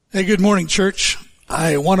Hey, good morning, church.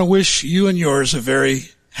 I want to wish you and yours a very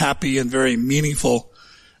happy and very meaningful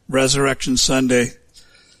Resurrection Sunday.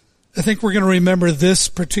 I think we're going to remember this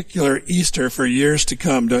particular Easter for years to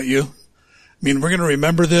come, don't you? I mean, we're going to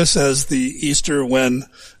remember this as the Easter when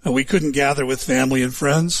we couldn't gather with family and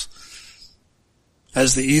friends,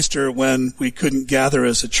 as the Easter when we couldn't gather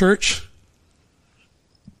as a church,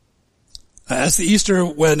 as the Easter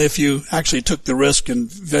when if you actually took the risk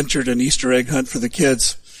and ventured an Easter egg hunt for the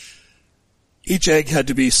kids, each egg had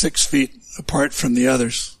to be 6 feet apart from the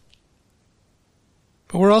others.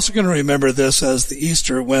 But we're also going to remember this as the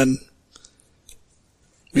Easter when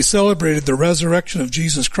we celebrated the resurrection of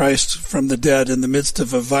Jesus Christ from the dead in the midst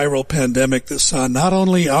of a viral pandemic that saw not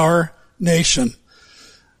only our nation,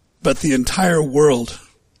 but the entire world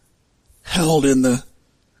held in the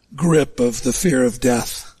grip of the fear of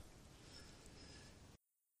death.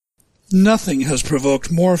 Nothing has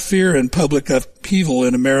provoked more fear and public upheaval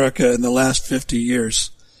in America in the last 50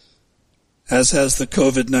 years, as has the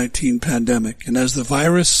COVID-19 pandemic. And as the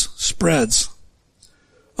virus spreads,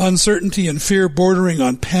 uncertainty and fear bordering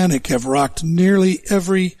on panic have rocked nearly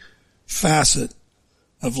every facet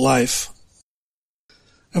of life.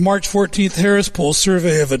 A March 14th Harris Poll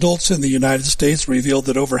survey of adults in the United States revealed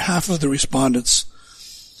that over half of the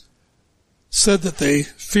respondents said that they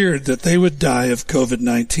feared that they would die of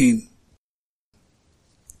COVID-19.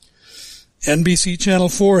 NBC Channel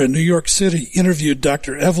 4 in New York City interviewed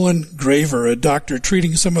Dr. Evelyn Graver, a doctor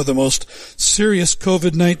treating some of the most serious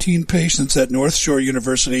COVID-19 patients at North Shore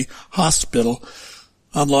University Hospital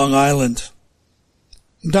on Long Island.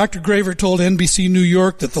 Dr. Graver told NBC New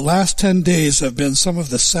York that the last 10 days have been some of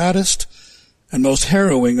the saddest and most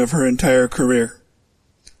harrowing of her entire career,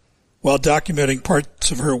 while documenting parts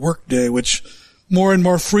of her workday which more and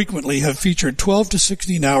more frequently have featured 12 to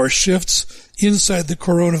 16-hour shifts inside the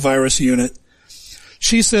coronavirus unit.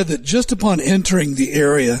 She said that just upon entering the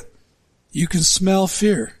area, you can smell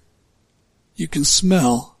fear. You can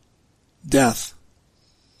smell death.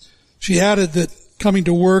 She added that coming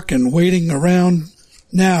to work and waiting around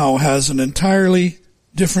now has an entirely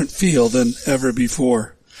different feel than ever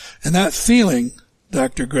before. And that feeling,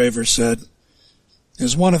 Dr. Graver said,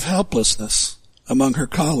 is one of helplessness among her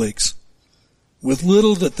colleagues, with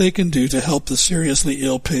little that they can do to help the seriously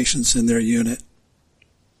ill patients in their unit.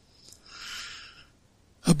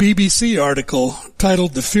 A BBC article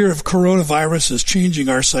titled "The Fear of Coronavirus is Changing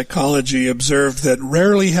Our Psychology" observed that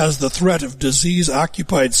rarely has the threat of disease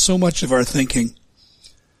occupied so much of our thinking.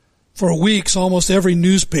 For weeks, almost every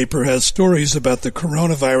newspaper has stories about the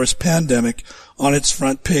coronavirus pandemic on its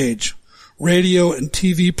front page. Radio and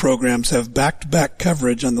TV programs have back-to-back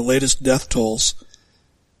coverage on the latest death tolls.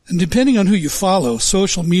 And depending on who you follow,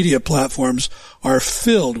 social media platforms are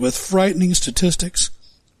filled with frightening statistics,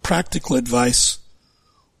 practical advice,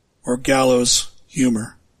 or gallows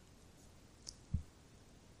humor.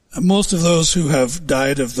 And most of those who have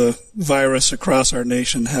died of the virus across our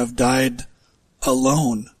nation have died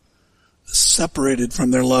alone, separated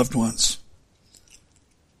from their loved ones.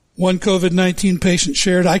 One COVID-19 patient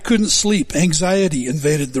shared, "I couldn't sleep. Anxiety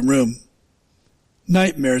invaded the room.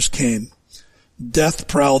 Nightmares came. Death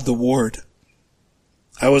prowled the ward.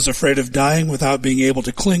 I was afraid of dying without being able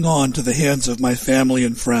to cling on to the hands of my family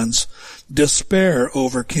and friends. Despair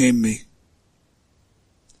overcame me."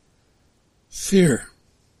 Fear.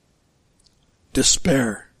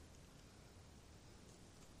 Despair.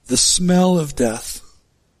 The smell of death.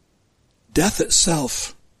 Death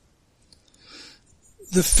itself.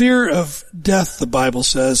 The fear of death, the Bible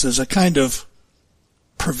says, is a kind of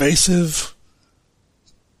pervasive,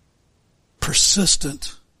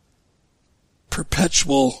 persistent,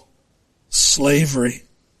 perpetual slavery.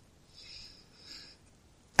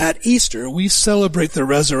 At Easter, we celebrate the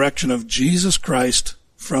resurrection of Jesus Christ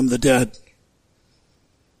from the dead.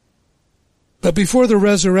 But before the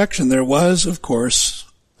resurrection, there was, of course,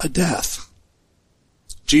 a death.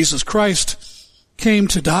 Jesus Christ came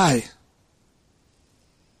to die.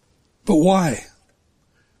 But why?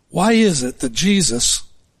 Why is it that Jesus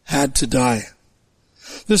had to die?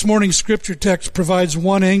 This morning's scripture text provides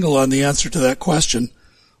one angle on the answer to that question.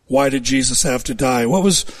 Why did Jesus have to die? What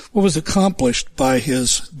was accomplished by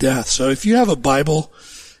his death? So if you have a Bible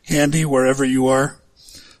handy wherever you are,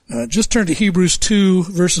 just turn to Hebrews 2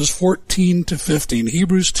 verses 14 to 15.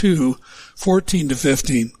 Hebrews 2, 14 to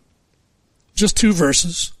 15. Just 2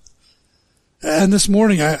 verses. And this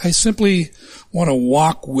morning I simply want to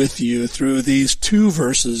walk with you through these 2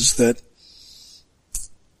 verses that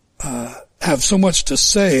have so much to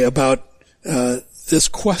say about this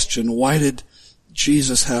question, why did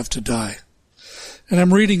Jesus have to die? And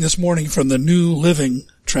I'm reading this morning from the New Living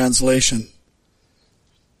Translation.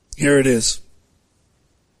 Here it is.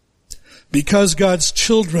 Because God's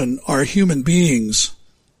children are human beings,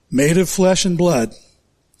 made of flesh and blood,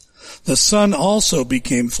 the Son also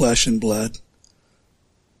became flesh and blood.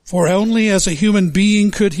 For only as a human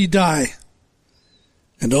being could he die,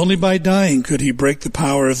 and only by dying could he break the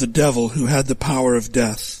power of the devil who had the power of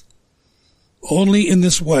death. Only in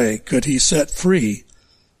this way could he set free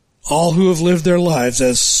all who have lived their lives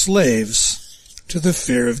as slaves to the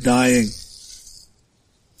fear of dying.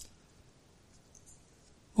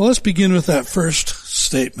 Well, let's begin with that first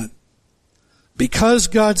statement. Because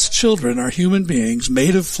God's children are human beings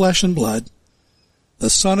made of flesh and blood, the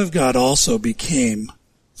Son of God also became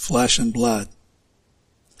flesh and blood.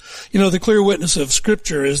 You know, the clear witness of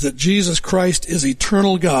Scripture is that Jesus Christ is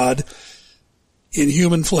eternal God in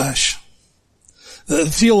human flesh. The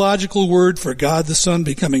theological word for God the Son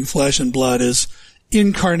becoming flesh and blood is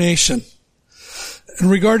incarnation. And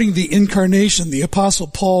regarding the incarnation, the Apostle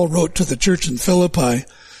Paul wrote to the church in Philippi,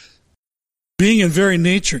 being in very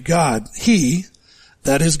nature God, he,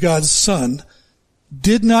 that is God's Son,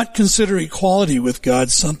 did not consider equality with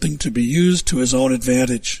God something to be used to his own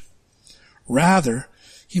advantage. Rather,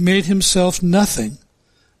 he made himself nothing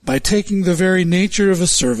by taking the very nature of a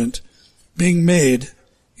servant, being made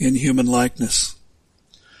in human likeness.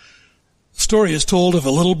 The story is told of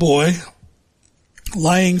a little boy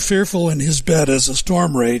lying fearful in his bed as a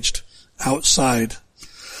storm raged outside.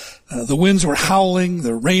 The winds were howling,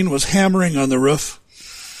 the rain was hammering on the roof.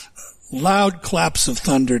 Loud claps of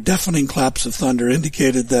thunder, deafening claps of thunder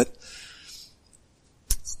indicated that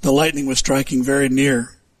the lightning was striking very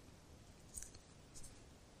near.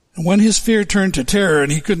 And when his fear turned to terror and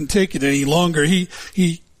he couldn't take it any longer,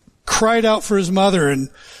 he cried out for his mother, and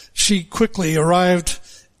she quickly arrived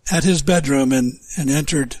at his bedroom and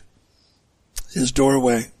entered his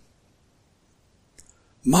doorway.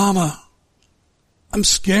 "Mama, I'm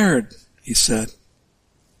scared," he said.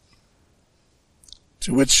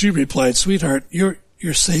 To which she replied, "Sweetheart,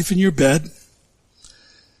 you're safe in your bed,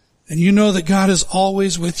 and you know that God is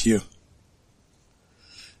always with you."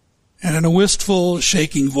 And in a wistful,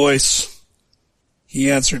 shaking voice, he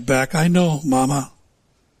answered back, "I know, Mama,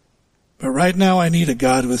 but right now I need a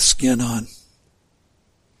God with skin on."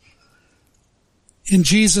 In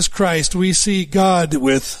Jesus Christ, we see God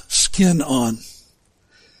with skin on.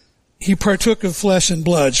 He partook of flesh and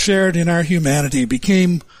blood, shared in our humanity,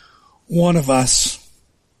 became one of us.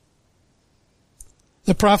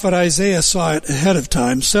 The prophet Isaiah saw it ahead of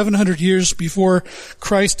time. 700 years before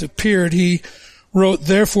Christ appeared, he wrote,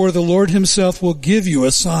 "Therefore the Lord himself will give you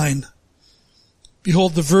a sign.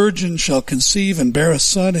 Behold, the virgin shall conceive and bear a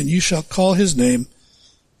son, and you shall call his name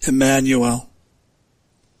Emmanuel."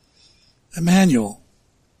 Emmanuel.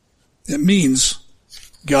 It means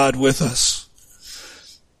God with us.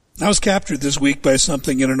 I was captured this week by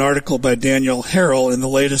something in an article by Daniel Harrell in the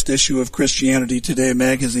latest issue of Christianity Today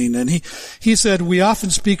magazine, and he said, "We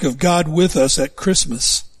often speak of God with us at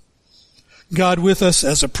Christmas. God with us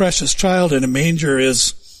as a precious child in a manger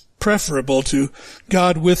is preferable to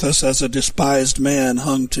God with us as a despised man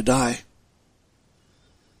hung to die.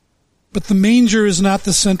 But the manger is not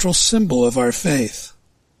the central symbol of our faith.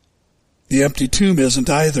 The empty tomb isn't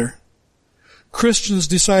either. Christians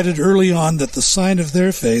decided early on that the sign of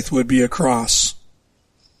their faith would be a cross.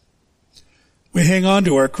 We hang on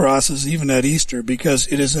to our crosses even at Easter because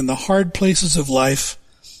it is in the hard places of life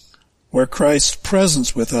where Christ's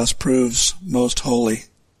presence with us proves most holy.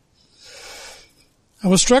 I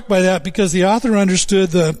was struck by that because the author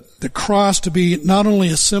understood the cross to be not only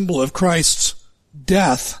a symbol of Christ's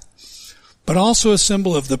death, but also a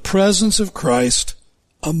symbol of the presence of Christ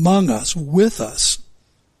among us, with us,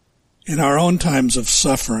 in our own times of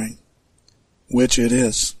suffering, which it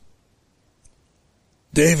is.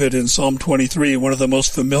 David in Psalm 23, one of the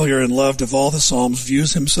most familiar and loved of all the Psalms,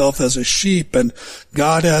 views himself as a sheep and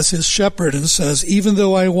God as his shepherd and says, "Even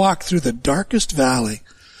though I walk through the darkest valley,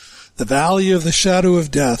 the valley of the shadow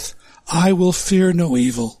of death, I will fear no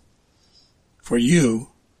evil, for you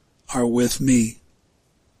are with me."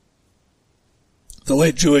 The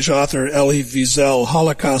late Jewish author Elie Wiesel,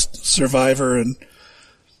 Holocaust survivor and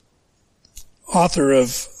author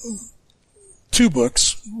of 2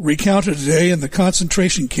 books, recounted a day in the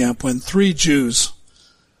concentration camp when 3 Jews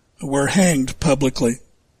were hanged publicly.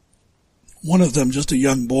 One of them just a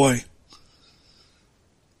young boy.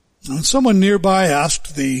 And someone nearby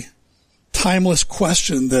asked the timeless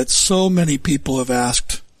question that so many people have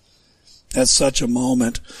asked at such a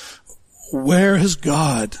moment: where is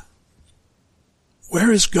God?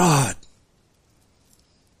 Where is God?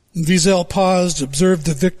 And Wiesel paused, observed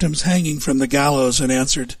the victims hanging from the gallows, and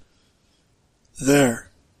answered, "There.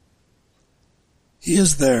 He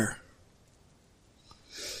is there.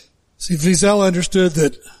 See, Wiesel understood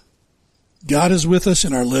that God is with us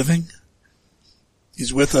in our living.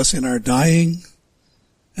 He's with us in our dying,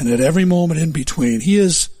 and at every moment in between. He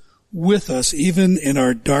is with us even in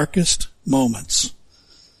our darkest moments,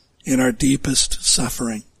 in our deepest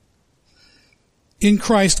suffering. In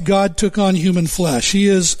Christ, God took on human flesh. He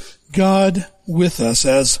is God with us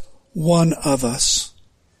as one of us.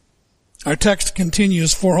 Our text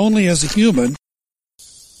continues, for only as a human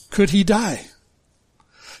could he die.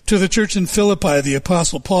 To the church in Philippi, the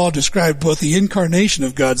Apostle Paul described both the incarnation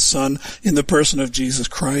of God's Son in the person of Jesus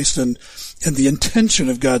Christ and the intention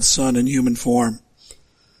of God's Son in human form.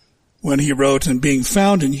 When he wrote, and being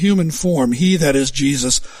found in human form, he, that is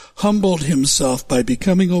Jesus, humbled himself by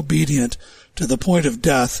becoming obedient to the point of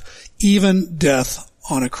death, even death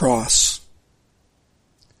on a cross.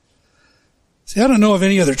 See, I don't know of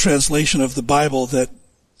any other translation of the Bible that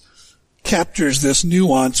captures this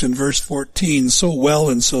nuance in verse 14 so well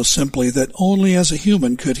and so simply that only as a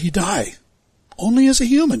human could he die. Only as a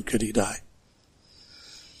human could he die.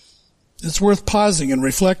 It's worth pausing and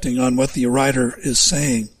reflecting on what the writer is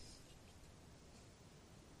saying.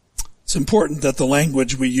 It's important that the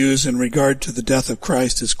language we use in regard to the death of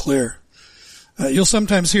Christ is clear. You'll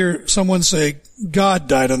sometimes hear someone say, God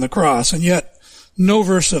died on the cross, and yet no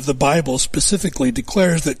verse of the Bible specifically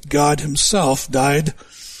declares that God himself died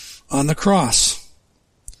on the cross.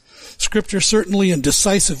 Scripture certainly and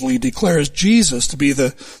decisively declares Jesus to be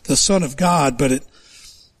the Son of God, but it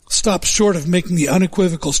stops short of making the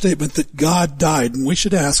unequivocal statement that God died. And we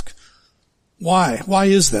should ask, why? Why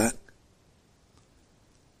is that?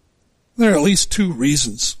 There are at least two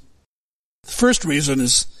reasons. The first reason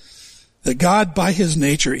is that God, by his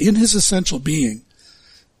nature, in his essential being,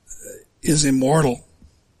 is immortal.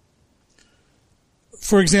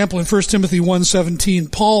 For example, in 1 Timothy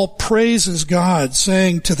 1:17, Paul praises God,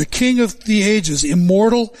 saying, to the King of the ages,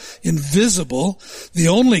 immortal, invisible, the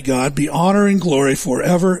only God, be honor and glory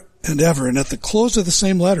forever and ever. And at the close of the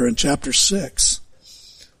same letter in chapter 6,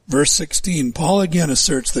 verse 16, Paul again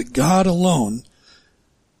asserts that God alone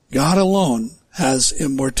has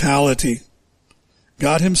immortality.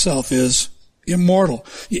 God himself is immortal.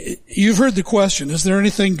 You've heard the question, is there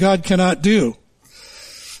anything God cannot do?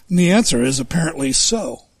 And the answer is apparently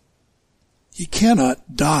so. He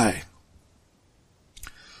cannot die.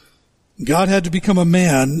 God had to become a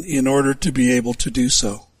man in order to be able to do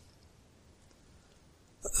so.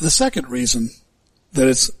 The second reason that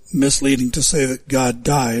it's misleading to say that God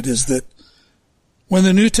died is that when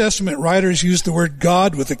the New Testament writers used the word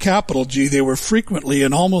God with a capital G, they were frequently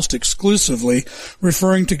and almost exclusively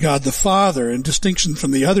referring to God the Father in distinction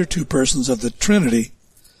from the other two persons of the Trinity,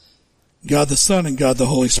 God the Son and God the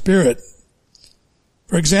Holy Spirit.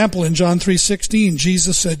 For example, in John 3:16,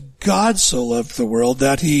 Jesus said, God so loved the world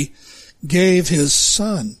that he gave his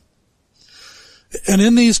Son. And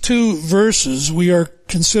in these two verses, we are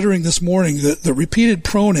considering this morning that the repeated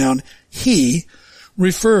pronoun he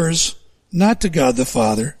refers not to God the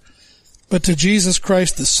Father, but to Jesus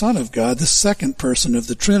Christ, the Son of God, the second person of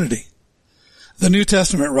the Trinity. The New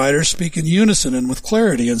Testament writers speak in unison and with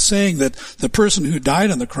clarity in saying that the person who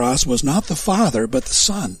died on the cross was not the Father, but the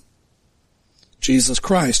Son, Jesus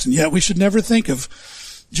Christ. And yet we should never think of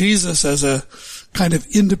Jesus as a kind of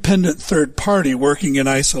independent third party working in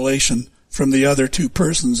isolation from the other two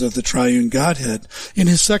persons of the triune Godhead. In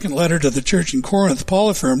his second letter to the church in Corinth, Paul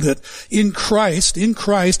affirmed that in Christ,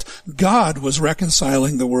 God was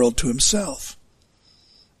reconciling the world to himself,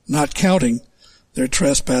 not counting their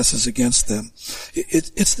trespasses against them.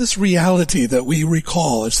 It's this reality that we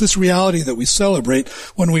recall. It's this reality that we celebrate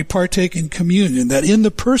when we partake in communion, that in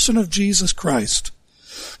the person of Jesus Christ,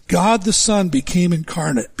 God the Son became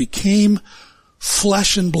incarnate, became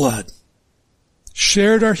flesh and blood,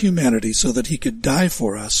 shared our humanity so that he could die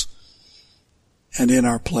for us and in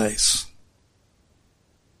our place.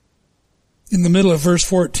 In the middle of verse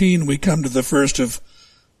 14, we come to the first of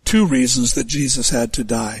two reasons that Jesus had to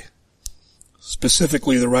die.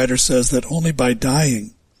 Specifically, the writer says that only by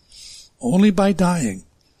dying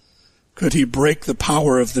could he break the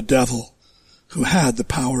power of the devil who had the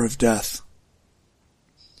power of death.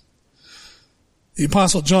 The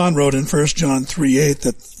Apostle John wrote in 1 John 3:8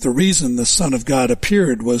 that the reason the Son of God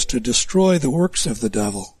appeared was to destroy the works of the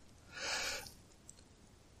devil.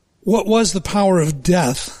 What was the power of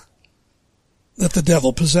death that the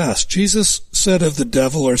devil possessed? Jesus said of the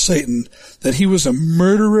devil, or Satan, that he was a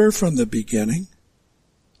murderer from the beginning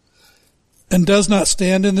and does not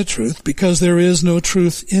stand in the truth because there is no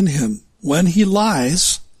truth in him. When he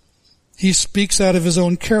lies, he speaks out of his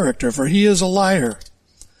own character, for he is a liar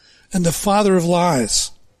and the father of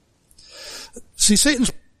lies. See,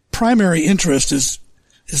 Satan's primary interest is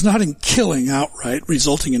not in killing outright,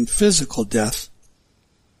 resulting in physical death,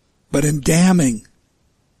 but in damning,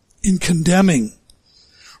 in condemning,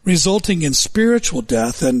 resulting in spiritual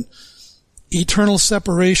death and eternal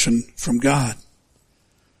separation from God.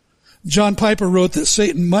 John Piper wrote that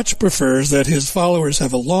Satan much prefers that his followers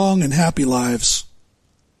have a long and happy lives,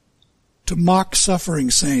 to mock suffering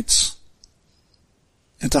saints,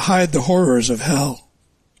 and to hide the horrors of hell.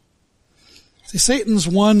 See, Satan's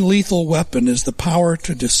one lethal weapon is the power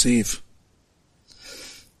to deceive.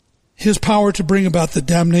 His power to bring about the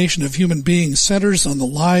damnation of human beings centers on the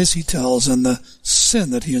lies he tells and the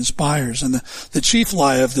sin that he inspires. And the chief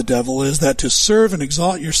lie of the devil is that to serve and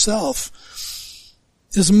exalt yourself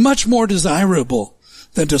is much more desirable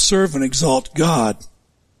than to serve and exalt God.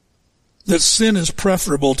 That sin is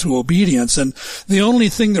preferable to obedience, and the only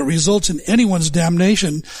thing that results in anyone's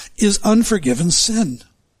damnation is unforgiven sin.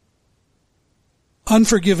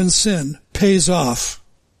 Unforgiven sin pays off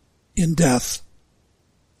in death.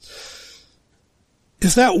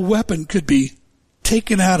 If that weapon could be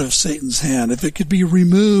taken out of Satan's hand, if it could be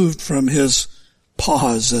removed from his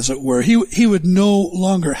paws, as it were, he would no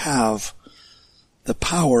longer have the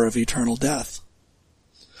power of eternal death.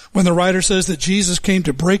 When the writer says that Jesus came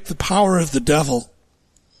to break the power of the devil,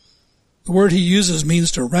 the word he uses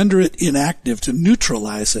means to render it inactive, to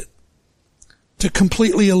neutralize it, to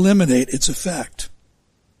completely eliminate its effect.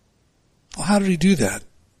 Well, how did he do that?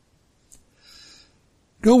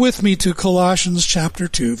 Go with me to Colossians chapter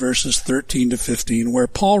 2, verses 13 to 15, where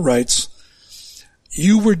Paul writes,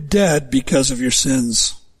 "You were dead because of your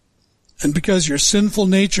sins, and because your sinful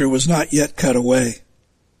nature was not yet cut away.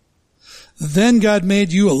 Then God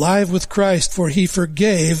made you alive with Christ, for he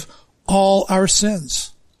forgave all our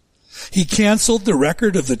sins. He canceled the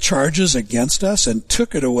record of the charges against us and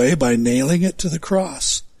took it away by nailing it to the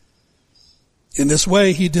cross. In this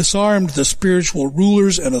way, he disarmed the spiritual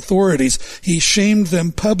rulers and authorities. He shamed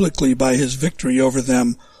them publicly by his victory over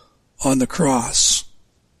them on the cross."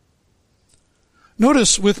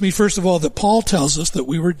 Notice with me, first of all, that Paul tells us that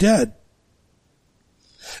we were dead,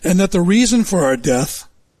 and that the reason for our death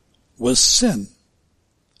was sin.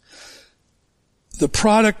 The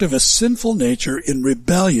product of a sinful nature in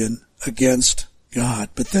rebellion against God.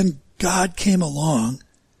 But then God came along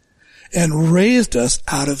and raised us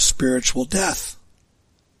out of spiritual death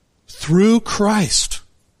through Christ.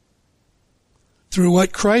 Through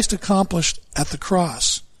what Christ accomplished at the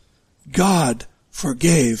cross, God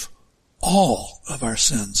forgave all of our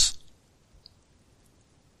sins.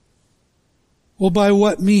 Well, by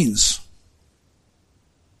what means?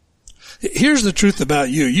 Here's the truth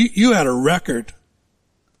about you. You had a record.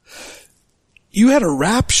 You had a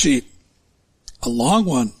rap sheet, a long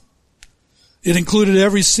one. It included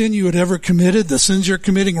every sin you had ever committed, the sins you're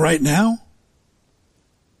committing right now,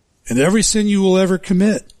 and every sin you will ever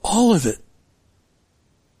commit, all of it.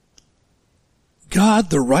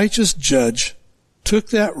 God, the righteous judge,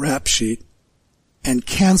 took that rap sheet and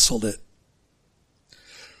canceled it.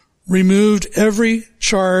 Removed every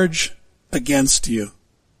charge against you.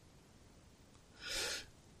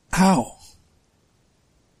 How?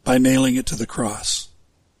 By nailing it to the cross.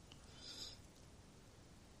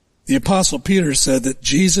 The Apostle Peter said that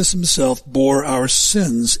Jesus himself bore our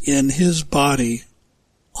sins in his body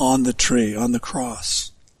on the tree, on the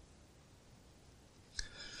cross.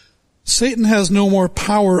 Satan has no more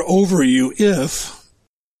power over you if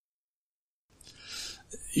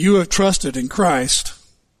you have trusted in Christ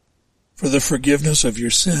for the forgiveness of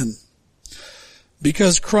your sin.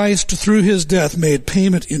 Because Christ, through his death, made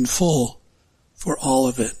payment in full for all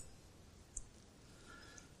of it.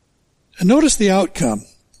 And notice the outcome.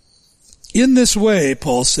 In this way,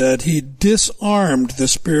 Paul said, he disarmed the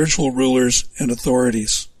spiritual rulers and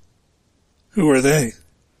authorities. Who are they?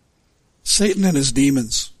 Satan and his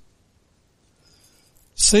demons.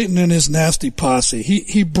 Satan and his nasty posse.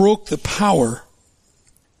 He broke the power,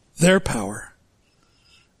 their power,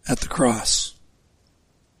 at the cross.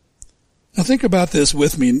 Now think about this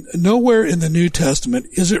with me. Nowhere in the New Testament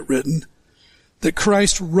is it written that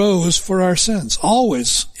Christ rose for our sins.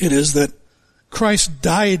 Always it is that Christ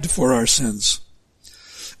died for our sins.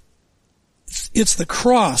 It's the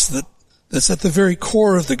cross that's at the very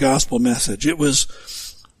core of the gospel message. It was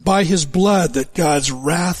by his blood that God's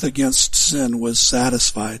wrath against sin was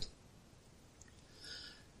satisfied.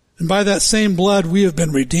 And by that same blood we have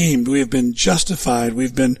been redeemed, we have been justified,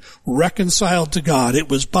 we've been reconciled to God. It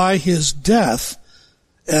was by his death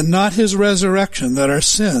and not his resurrection that our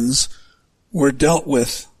sins were dealt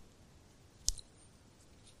with.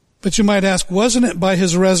 But you might ask, wasn't it by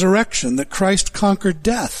his resurrection that Christ conquered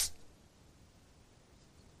death?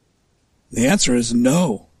 The answer is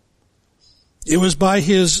no. It was by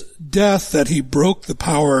his death that he broke the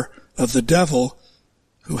power of the devil,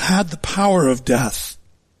 who had the power of death.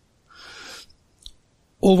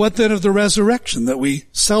 Well, what then of the resurrection that we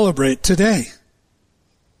celebrate today?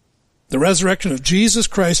 The resurrection of Jesus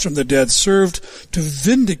Christ from the dead served to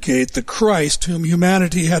vindicate the Christ whom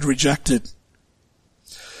humanity had rejected,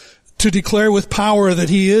 to declare with power that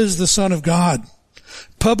he is the Son of God,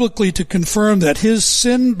 publicly to confirm that his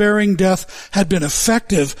sin-bearing death had been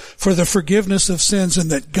effective for the forgiveness of sins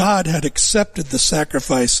and that God had accepted the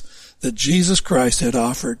sacrifice that Jesus Christ had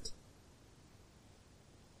offered.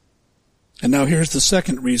 And now here's the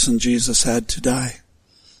second reason Jesus had to die.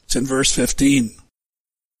 It's in verse 15.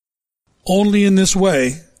 Only in this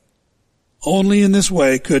way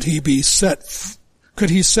could he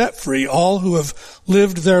set free all who have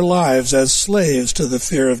lived their lives as slaves to the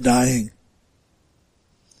fear of dying.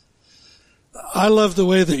 I love the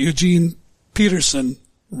way that Eugene Peterson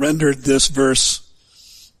rendered this verse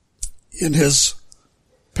in his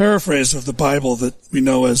paraphrase of the Bible that we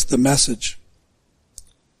know as the Message.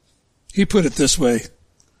 He put it this way,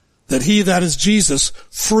 that he, that is Jesus,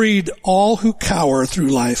 freed all who cower through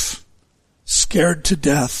life, scared to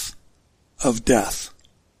death of death.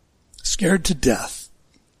 Scared to death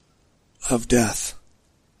of death.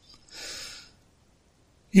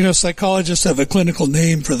 You know, psychologists have a clinical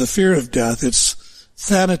name for the fear of death. It's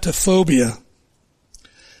thanatophobia.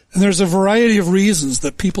 And there's a variety of reasons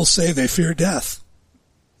that people say they fear death.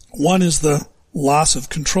 One is the loss of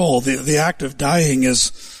control. The act of dying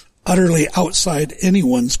is utterly outside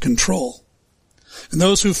anyone's control. And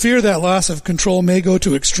those who fear that loss of control may go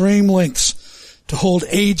to extreme lengths to hold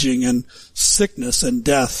aging and sickness and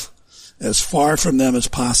death as far from them as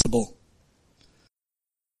possible.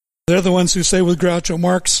 They're the ones who say with Groucho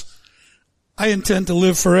Marx, I intend to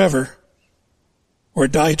live forever or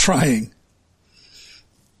die trying.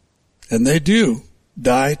 And they do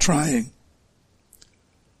die trying.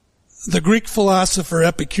 The Greek philosopher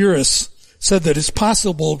Epicurus said that it's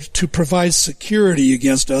possible to provide security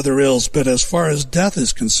against other ills, but as far as death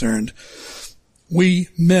is concerned, we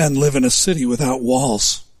men live in a city without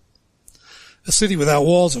walls. A city without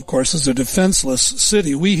walls, of course, is a defenseless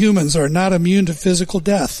city. We humans are not immune to physical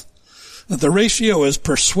death. The ratio is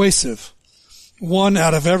persuasive. 1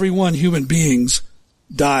 out of every 1 human beings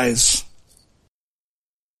dies.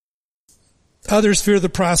 Others fear the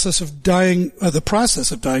process of dying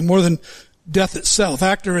more than death itself.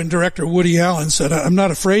 Actor and director Woody Allen said, I'm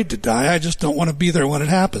not afraid to die, I just don't want to be there when it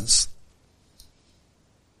happens.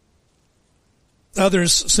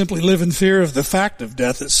 Others simply live in fear of the fact of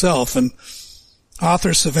death itself, and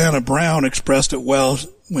author Savannah Brown expressed it well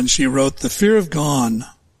when she wrote, the fear of gone,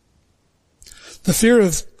 the fear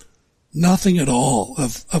of nothing at all,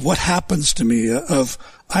 of what happens to me, of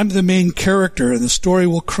I'm the main character and the story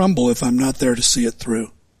will crumble if I'm not there to see it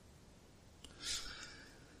through.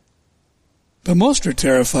 But most are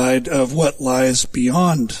terrified of what lies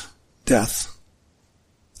beyond death.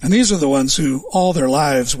 And these are the ones who all their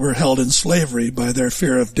lives were held in slavery by their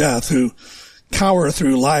fear of death, who cower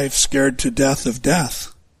through life scared to death of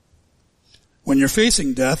death. When you're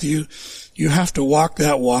facing death, you have to walk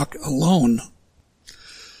that walk alone.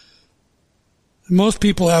 Most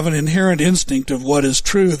people have an inherent instinct of what is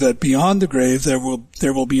true, that beyond the grave there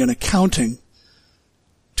will be an accounting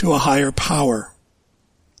to a higher power.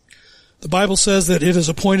 The Bible says that it is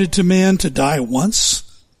appointed to man to die once,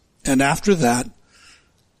 and after that,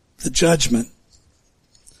 the judgment.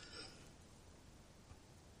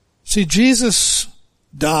 See, Jesus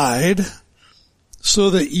died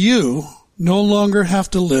so that you no longer have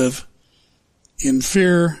to live in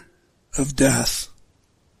fear of death,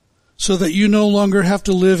 so that you no longer have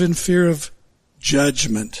to live in fear of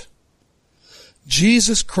judgment.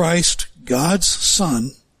 Jesus Christ, God's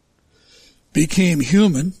Son, became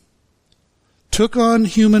human, took on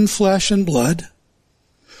human flesh and blood,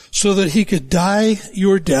 so that he could die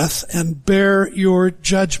your death and bear your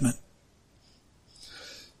judgment.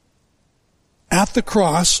 At the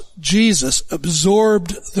cross, Jesus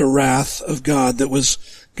absorbed the wrath of God that was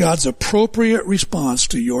God's appropriate response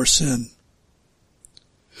to your sin.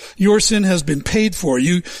 Your sin has been paid for.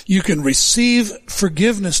 You can receive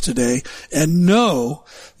forgiveness today and know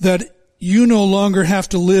that you no longer have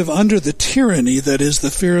to live under the tyranny that is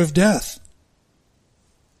the fear of death.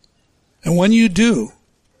 And when you do,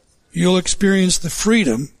 you'll experience the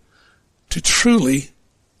freedom to truly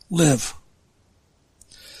live.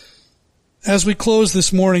 As we close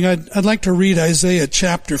this morning, I'd like to read Isaiah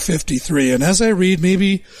chapter 53. And as I read,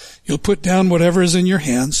 maybe you'll put down whatever is in your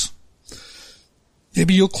hands.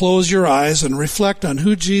 Maybe you'll close your eyes and reflect on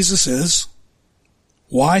who Jesus is,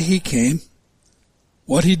 why he came,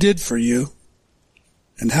 what he did for you,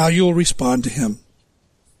 and how you will respond to him.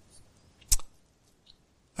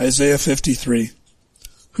 Isaiah 53.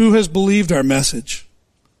 Who has believed our message?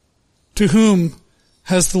 To whom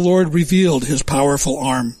has the Lord revealed his powerful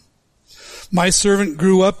arm? My servant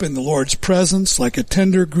grew up in the Lord's presence like a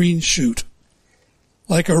tender green shoot,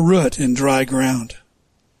 like a root in dry ground.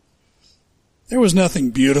 There was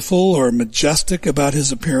nothing beautiful or majestic about his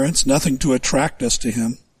appearance, nothing to attract us to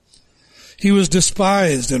him. He was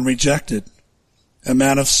despised and rejected, a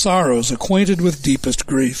man of sorrows, acquainted with deepest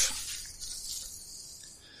grief.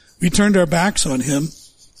 We turned our backs on him.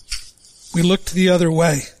 We looked the other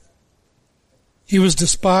way. He was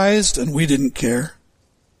despised and we didn't care.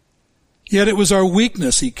 Yet it was our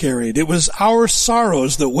weakness he carried. It was our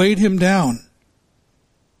sorrows that weighed him down.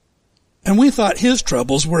 And we thought his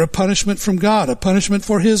troubles were a punishment from God, a punishment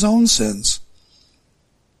for his own sins.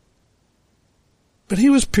 But he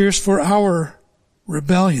was pierced for our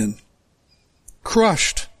rebellion,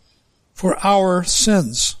 crushed for our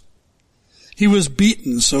sins. He was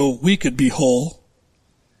beaten so we could be whole.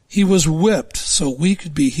 He was whipped so we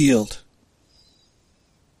could be healed.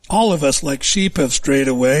 All of us, like sheep, have strayed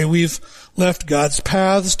away. We've left God's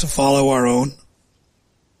paths to follow our own.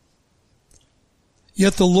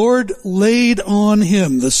 Yet the Lord laid on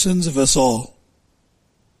him the sins of us all.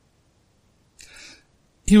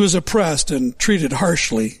 He was oppressed and treated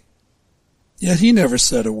harshly, yet he never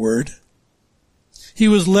said a word. He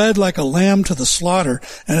was led like a lamb to the slaughter,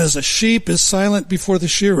 and as a sheep is silent before the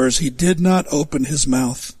shearers, he did not open his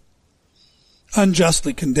mouth.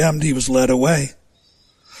 Unjustly condemned, he was led away.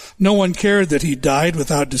 No one cared that he died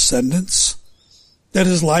without descendants, that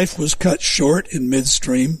his life was cut short in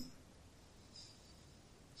midstream.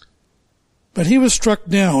 But he was struck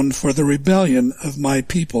down for the rebellion of my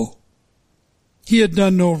people. He had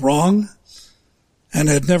done no wrong and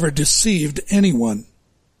had never deceived anyone.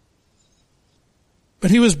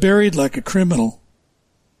 But he was buried like a criminal.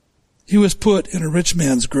 He was put in a rich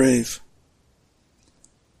man's grave.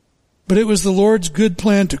 But it was the Lord's good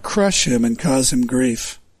plan to crush him and cause him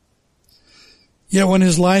grief. Yet when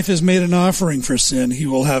his life is made an offering for sin, he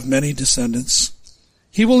will have many descendants.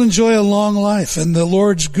 He will enjoy a long life, and the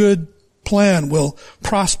Lord's good plan will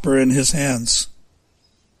prosper in his hands.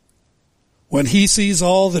 When he sees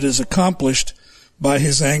all that is accomplished by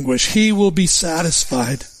his anguish, he will be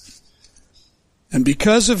satisfied. And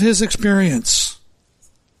because of his experience,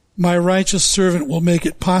 my righteous servant will make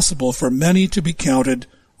it possible for many to be counted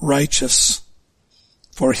righteous.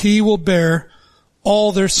 For he will bear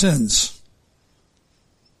all their sins.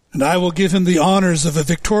 And I will give him the honors of a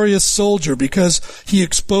victorious soldier because he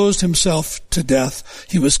exposed himself to death.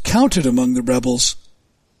 He was counted among the rebels.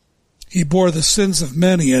 He bore the sins of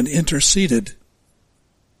many and interceded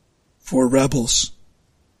for rebels.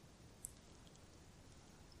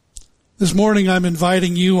 This morning I'm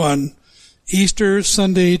inviting you on Easter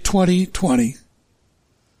Sunday 2020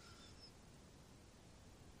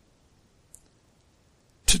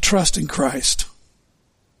 to trust in Christ,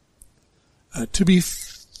 to be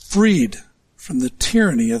freed from the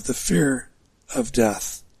tyranny of the fear of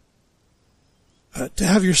death, to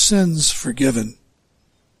have your sins forgiven,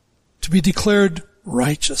 to be declared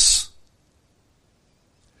righteous,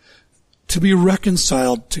 to be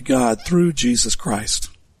reconciled to God through Jesus Christ.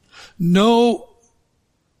 No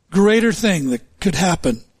greater thing that could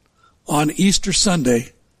happen on Easter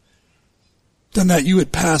Sunday than that you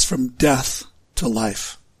would pass from death to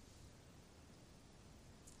life.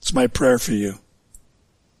 It's my prayer for you.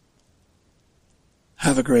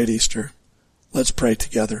 Have a great Easter. Let's pray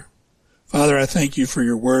together. Father, I thank you for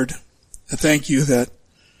your word. I thank you that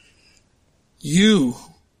you,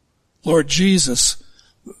 Lord Jesus,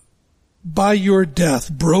 by your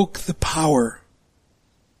death broke the power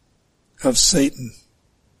of Satan,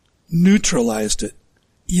 neutralized it,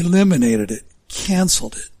 eliminated it,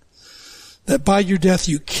 canceled it. That by your death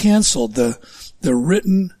you canceled the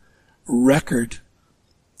written record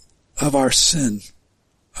of our sin,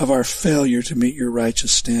 of our failure to meet your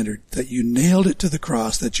righteous standard, that you nailed it to the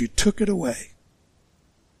cross, that you took it away.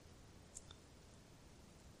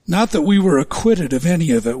 Not that we were acquitted of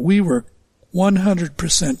any of it. We were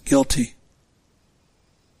 100% guilty.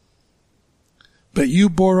 But you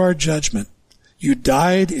bore our judgment. You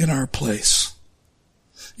died in our place.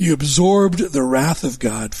 You absorbed the wrath of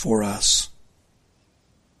God for us.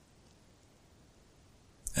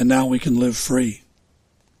 And now we can live free.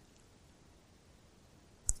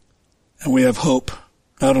 And we have hope,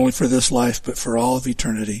 not only for this life, but for all of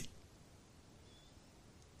eternity.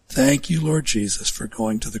 Thank you, Lord Jesus, for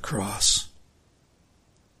going to the cross.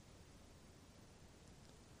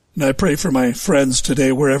 And I pray for my friends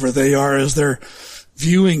today, wherever they are, as they're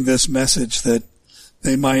viewing this message, that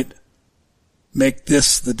they might make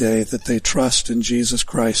this the day that they trust in Jesus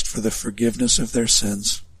Christ for the forgiveness of their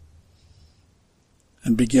sins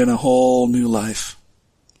and begin a whole new life.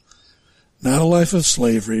 Not a life of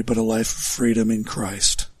slavery, but a life of freedom in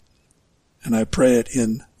Christ. And I pray it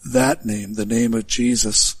in that name, the name of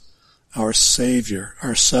Jesus, our Savior,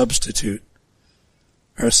 our substitute,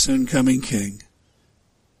 our soon-coming King.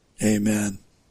 Amen.